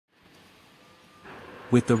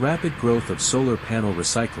With the rapid growth of solar panel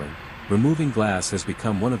recycling, removing glass has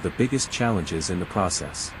become one of the biggest challenges in the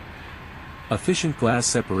process. Efficient glass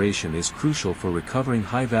separation is crucial for recovering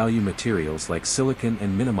high-value materials like silicon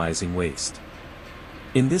and minimizing waste.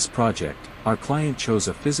 In this project, our client chose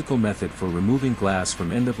a physical method for removing glass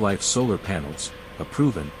from end-of-life solar panels, a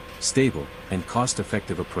proven, stable, and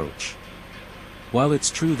cost-effective approach. While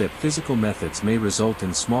it's true that physical methods may result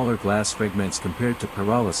in smaller glass fragments compared to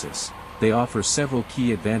pyrolysis, they offer several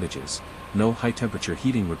key advantages: no high-temperature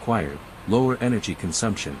heating required, lower energy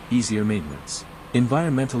consumption, easier maintenance,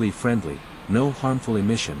 environmentally friendly, no harmful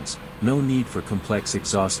emissions, no need for complex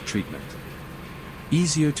exhaust treatment.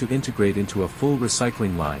 Easier to integrate into a full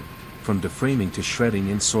recycling line, from deframing to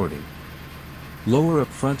shredding and sorting. Lower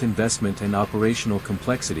upfront investment and operational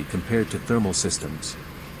complexity compared to thermal systems.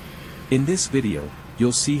 In this video,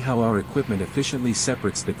 you'll see how our equipment efficiently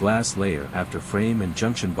separates the glass layer after frame and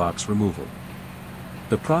junction box removal.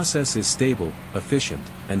 The process is stable, efficient,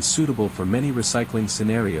 and suitable for many recycling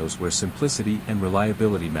scenarios where simplicity and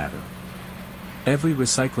reliability matter. Every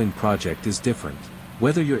recycling project is different.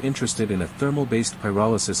 Whether you're interested in a thermal-based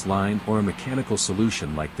pyrolysis line or a mechanical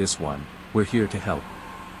solution like this one, we're here to help.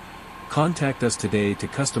 Contact us today to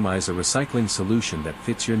customize a recycling solution that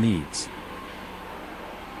fits your needs.